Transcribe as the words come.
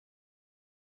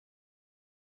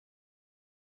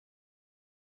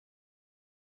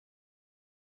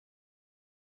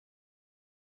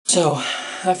So,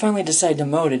 I finally decided to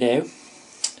mow today,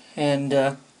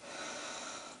 and,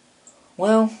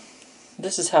 well,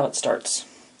 this is how it starts.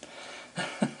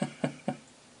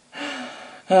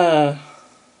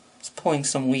 It's pulling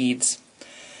some weeds,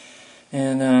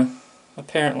 and,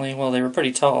 apparently, well, they were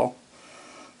pretty tall,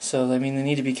 so, I mean, they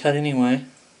need to be cut anyway.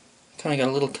 Kinda got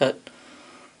a little cut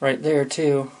right there,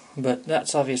 too, but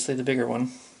that's obviously the bigger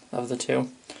one of the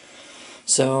two.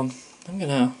 So, I'm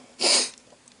gonna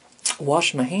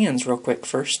wash my hands real quick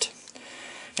first,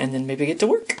 and then maybe get to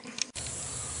work.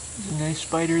 There's a nice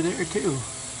spider there too.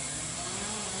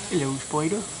 Hello,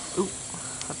 spider. Oh,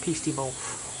 I pieced him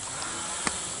off.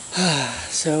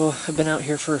 So, I've been out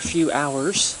here for a few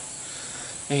hours,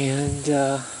 and,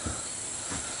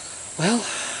 well,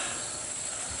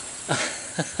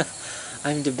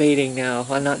 I'm debating now.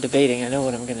 I'm not debating, I know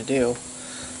what I'm gonna do.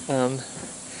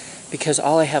 Because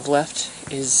all I have left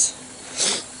is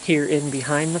here in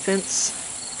behind the fence,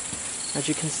 as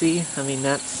you can see. I mean,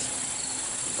 that's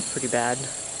pretty bad.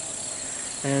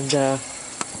 And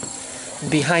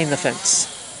behind the fence.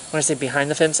 When I say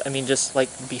behind the fence, I mean just like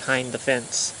behind the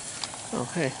fence. Oh,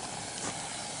 hey.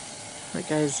 That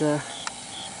guy's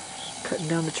cutting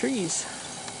down the trees.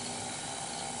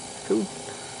 Cool.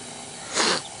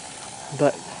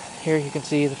 But here you can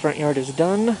see the front yard is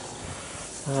done.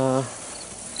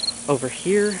 Over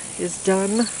here is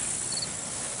done.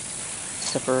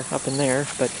 Except for up in there,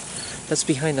 but that's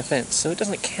behind the fence, so it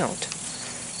doesn't count.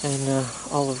 And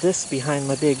all of this behind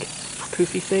my big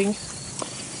poofy thing,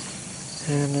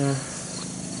 and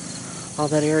all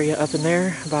that area up in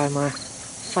there by my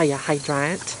fire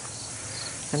hydrant.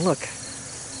 And look,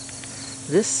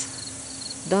 this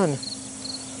done,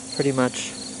 pretty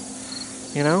much.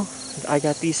 You know, I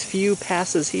got these few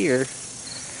passes here,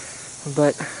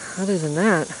 but other than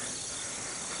that,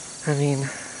 I mean,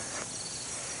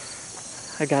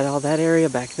 I got all that area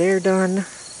back there done.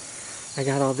 I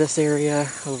got all this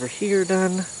area over here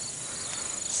done.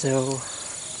 So,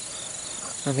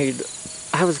 I mean,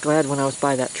 I was glad when I was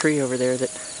by that tree over there that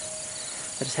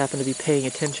I just happened to be paying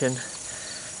attention.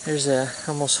 There's I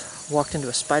almost walked into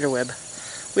a spider web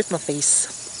with my face.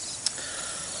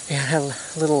 And I had a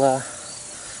little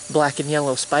black and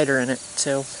yellow spider in it,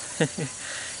 so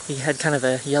he had kind of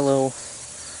a yellow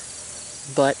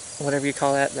butt, whatever you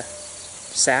call that, the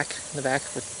sack in the back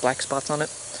with black spots on it.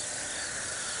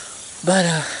 But,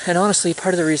 and honestly,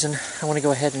 part of the reason I want to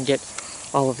go ahead and get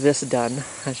all of this done,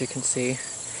 as you can see,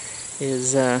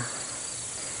 is I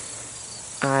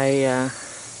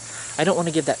don't want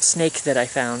to give that snake that I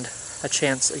found a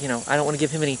chance, you know, I don't want to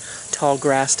give him any tall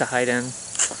grass to hide in.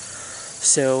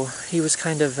 So, he was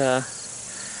kind of,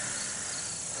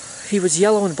 he was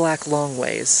yellow and black long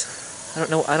ways. I don't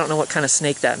know what kind of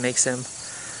snake that makes him,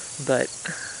 but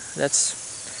that's,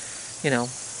 you know,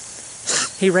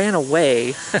 he ran away.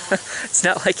 It's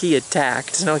not like he attacked.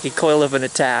 It's not like he coiled up and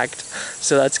attacked,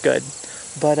 so that's good.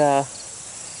 But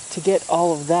to get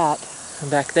all of that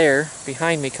back there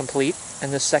behind me complete,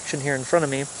 and this section here in front of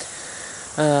me,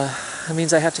 that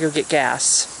means I have to go get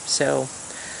gas. So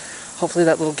hopefully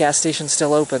that little gas station's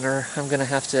still open, or I'm gonna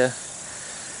have to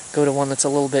go to one that's a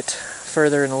little bit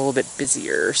further and a little bit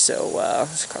busier. So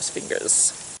let's cross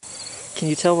fingers. Can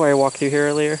you tell where I walked through here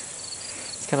earlier?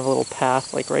 It's kind of a little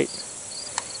path, like right,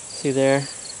 see there?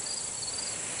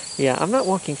 Yeah, I'm not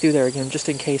walking through there again, just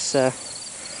in case that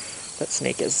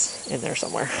snake is in there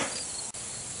somewhere.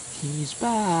 He's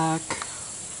back.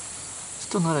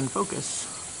 Still not in focus.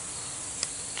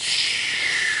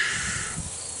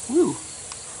 Woo!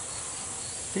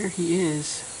 There he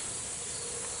is,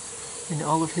 in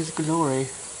all of his glory.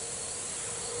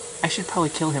 I should probably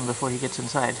kill him before he gets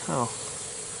inside. Oh.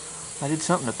 I did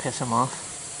something to piss him off.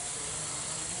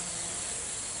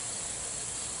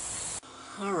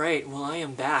 Alright, well, I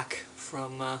am back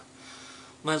from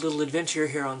my little adventure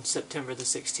here on September the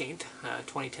 16th,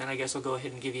 2010. I guess I'll go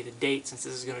ahead and give you the date, since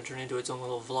this is going to turn into its own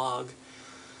little vlog.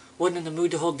 Wasn't in the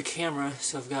mood to hold the camera,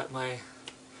 so I've got my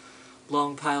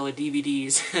long pile of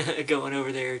DVDs going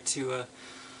over there to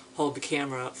hold the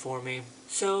camera up for me.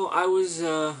 So I was,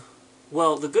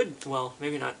 well,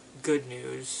 maybe not good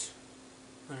news.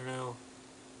 I don't know.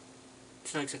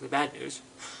 It's not exactly bad news,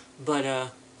 but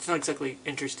it's not exactly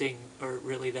interesting or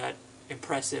really that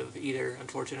impressive either,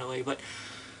 unfortunately. But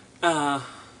I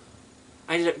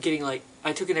ended up getting, like,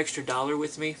 I took an extra $1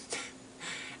 with me,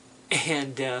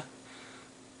 and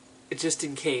just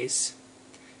in case,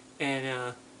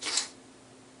 and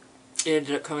it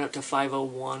ended up coming up to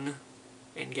 $5.01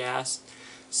 in gas.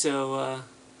 So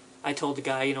I told the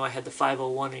guy, you know, I had the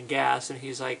 $5.01 in gas, and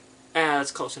he's like,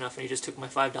 that's close enough, and he just took my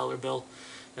 $5 bill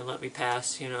and let me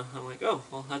pass, you know. I'm like, oh,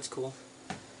 well, that's cool.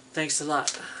 Thanks a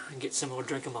lot. I can get some more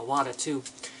drink of my water too.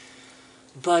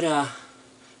 But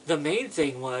the main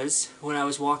thing was, when I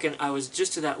was walking, I was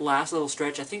just to that last little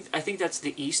stretch. I think that's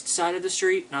the east side of the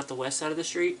street, not the west side of the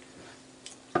street.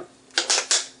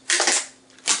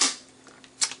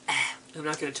 I'm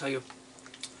not going to tell you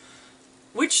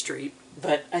which street,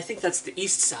 but I think that's the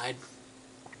east side.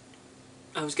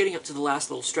 I was getting up to the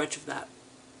last little stretch of that,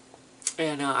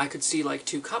 and I could see like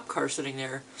 2 cop cars sitting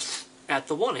there at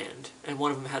the one end, and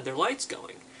one of them had their lights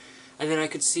going. And then I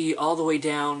could see all the way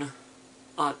down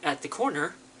at the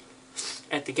corner,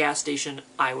 at the gas station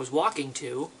I was walking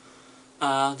to,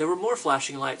 there were more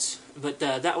flashing lights, but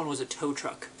that one was a tow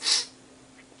truck.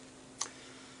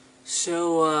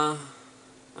 So,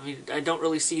 I mean, I don't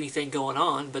really see anything going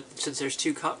on, but since there's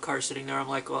 2 cop cars sitting there, I'm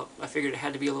like, well, I figured it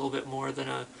had to be a little bit more than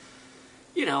a,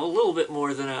 you know, a little bit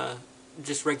more than a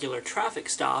just regular traffic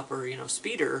stop or, you know,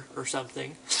 speeder or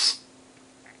something.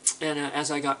 And as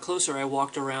I got closer, I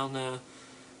walked around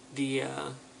the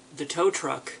tow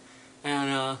truck,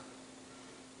 and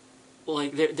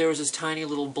like there was this tiny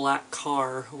little black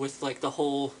car with like the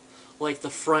whole, like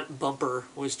the front bumper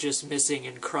was just missing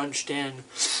and crunched in.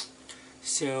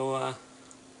 So I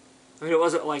mean, it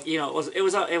wasn't like, you know, it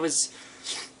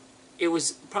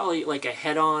was probably like a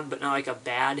head-on, but not like a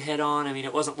bad head-on. I mean,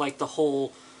 it wasn't like the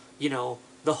whole, you know,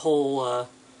 the whole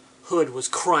hood was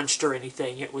crunched or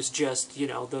anything. It was just, you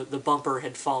know, the bumper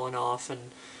had fallen off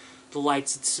and the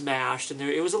lights had smashed, and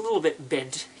it was a little bit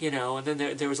bent, you know, and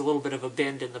then there was a little bit of a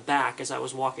bend in the back as I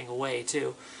was walking away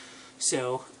too.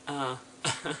 So I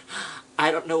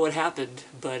don't know what happened,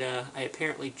 but I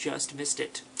apparently just missed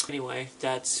it. Anyway,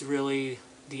 that's really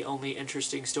the only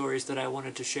interesting stories that I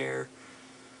wanted to share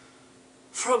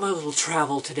from my little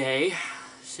travel today.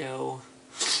 So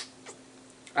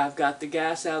I've got the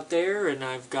gas out there, and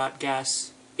I've got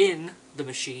gas in the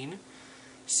machine.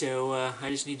 So I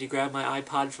just need to grab my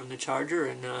iPod from the charger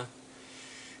and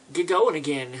get going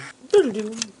again.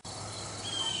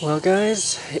 Well,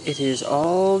 guys, it is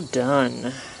all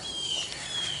done.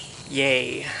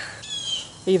 Yay.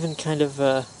 I even kind of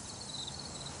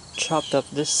chopped up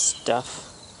this stuff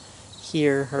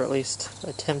here, or at least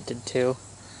attempted to,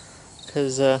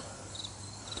 because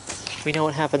we know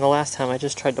what happened the last time I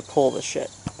just tried to pull the shit,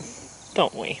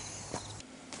 don't we?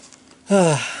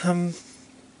 I'm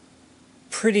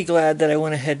pretty glad that I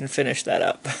went ahead and finished that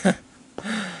up,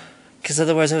 because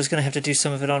otherwise I was going to have to do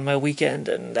some of it on my weekend,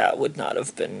 and that would not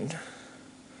have been...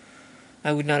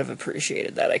 I would not have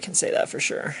appreciated that, I can say that for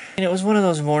sure. And it was one of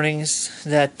those mornings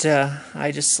that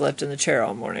I just slept in the chair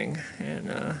all morning,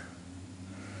 and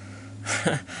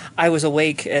I was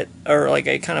awake at, or like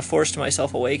I kind of forced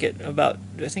myself awake at about,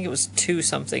 I think it was 2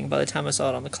 something by the time I saw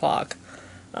it on the clock.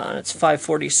 It's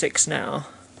 5:46 now,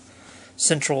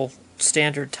 Central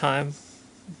Standard Time,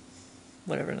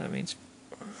 whatever that means.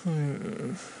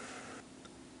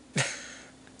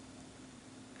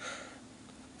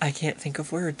 I can't think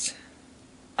of words.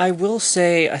 I will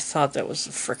say I thought that was a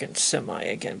frickin' semi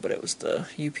again, but it was the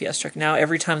UPS truck. Now,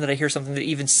 every time that I hear something that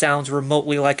even sounds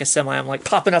remotely like a semi, I'm like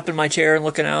popping up in my chair and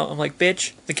looking out. I'm like,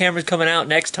 bitch, the camera's coming out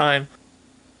next time.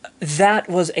 That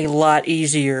was a lot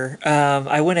easier.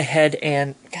 I went ahead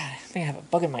and... God, I think I have a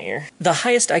bug in my ear. The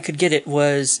highest I could get it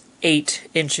was 8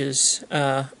 inches,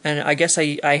 and I guess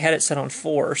I had it set on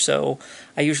 4, so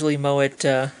I usually mow it...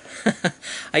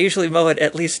 I usually mow it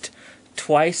at least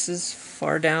twice as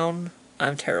far down.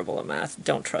 I'm terrible at math.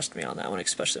 Don't trust me on that one,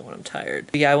 especially when I'm tired.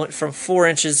 But yeah, I went from 4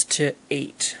 inches to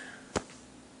 8.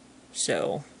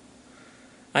 So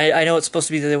I know it's supposed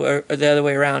to be the other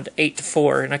way around, 8 to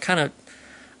 4, and I kind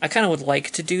of would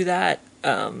like to do that,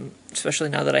 especially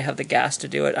now that I have the gas to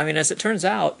do it. I mean, as it turns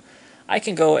out, I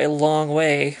can go a long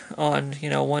way on, you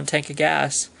know, 1 tank of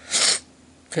gas.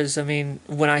 Because, I mean,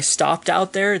 when I stopped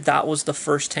out there, that was the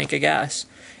first tank of gas.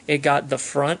 It got the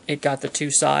front, it got the 2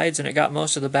 sides, and it got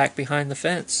most of the back behind the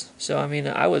fence. So, I mean,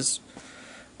 I was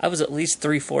at least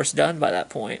 3/4 done by that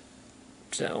point.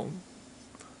 So,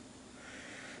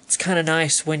 it's kind of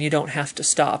nice when you don't have to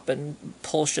stop and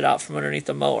pull shit out from underneath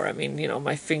the mower. I mean, you know,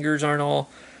 my fingers aren't all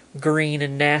green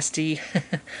and nasty.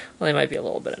 Well, they might be a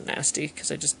little bit of nasty,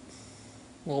 because I just...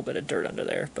 a little bit of dirt under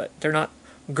there, but they're not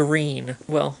green.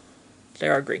 Well, they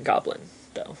are Green Goblin,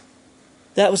 though.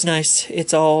 That was nice.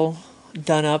 It's all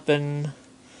done up, and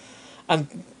I'm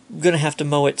gonna have to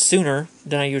mow it sooner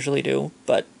than I usually do,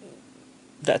 but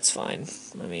that's fine.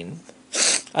 I mean,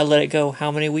 I let it go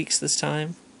how many weeks this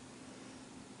time?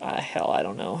 Hell, I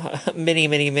don't know.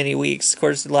 many weeks. Of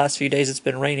course, the last few days it's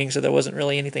been raining, so there wasn't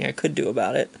really anything I could do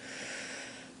about it.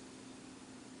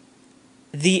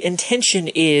 The intention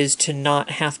is to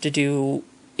not have to do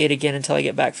it again until I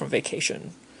get back from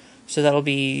vacation. So that'll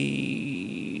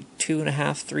be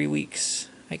 2.5, 3 weeks,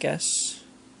 I guess.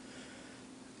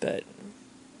 But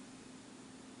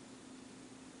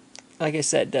like I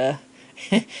said,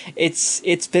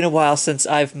 it's been a while since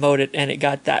I've mowed it and it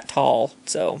got that tall,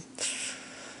 so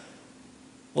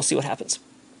we'll see what happens.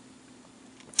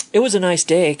 It was a nice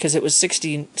day because it was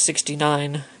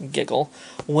 69 giggle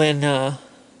when I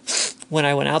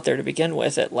went out there to begin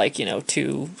with at 2,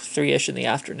 3-ish in the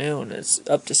afternoon. It's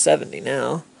up to 70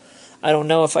 now. I don't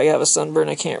know if I have a sunburn.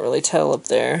 I can't really tell up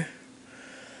there,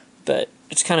 but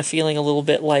it's kind of feeling a little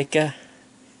bit like I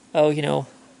don't know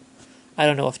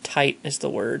if tight is the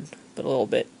word, but a little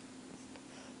bit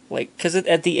because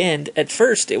at the end, at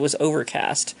first it was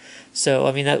overcast, so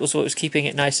I mean that was what was keeping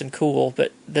it nice and cool,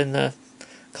 but then the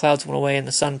clouds went away and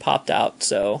the sun popped out,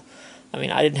 so I mean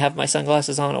I didn't have my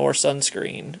sunglasses on or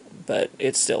sunscreen, but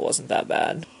it still wasn't that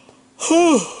bad.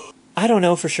 I don't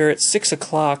know for sure. It's 6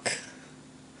 o'clock.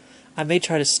 I may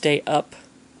try to stay up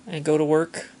and go to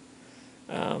work,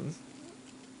 because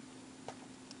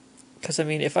I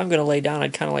mean if I'm going to lay down,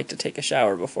 I'd kind of like to take a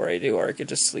shower before I do, or I could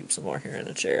just sleep some more here in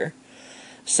the chair.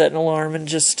 Set an alarm and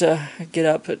just get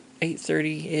up at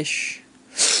 8:30-ish.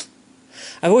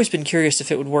 I've always been curious if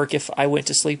it would work if I went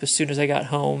to sleep as soon as I got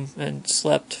home and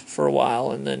slept for a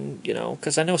while, and then,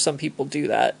 because I know some people do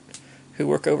that who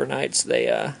work overnights. They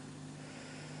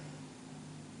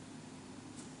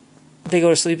go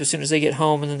to sleep as soon as they get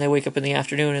home, and then they wake up in the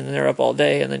afternoon, and then they're up all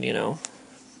day, and then,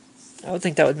 I would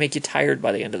think that would make you tired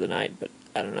by the end of the night, but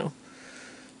I don't know.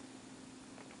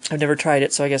 I've never tried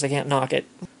it, so I guess I can't knock it.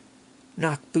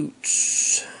 Knock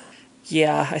boots.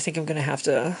 Yeah, I think I'm gonna have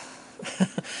to...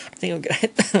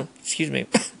 excuse me.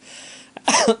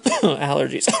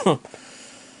 Allergies.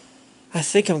 I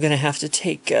think I'm gonna have to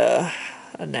take a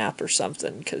nap or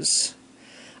something, because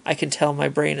I can tell my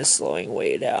brain is slowing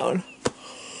way down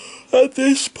at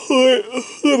this point.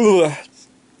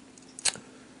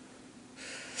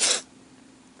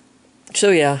 So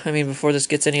yeah, I mean, before this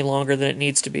gets any longer than it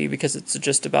needs to be, because it's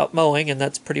just about mowing, and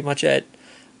that's pretty much it,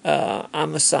 I'm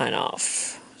gonna sign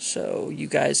off. So you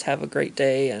guys have a great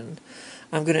day, and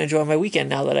I'm gonna enjoy my weekend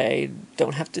now that I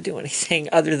don't have to do anything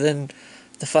other than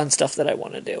the fun stuff that I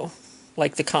want to do,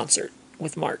 like the concert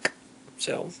with Mark.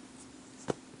 So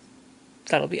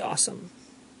that'll be awesome,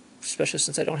 especially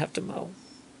since I don't have to mow.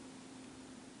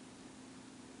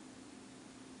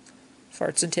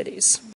 Farts and titties.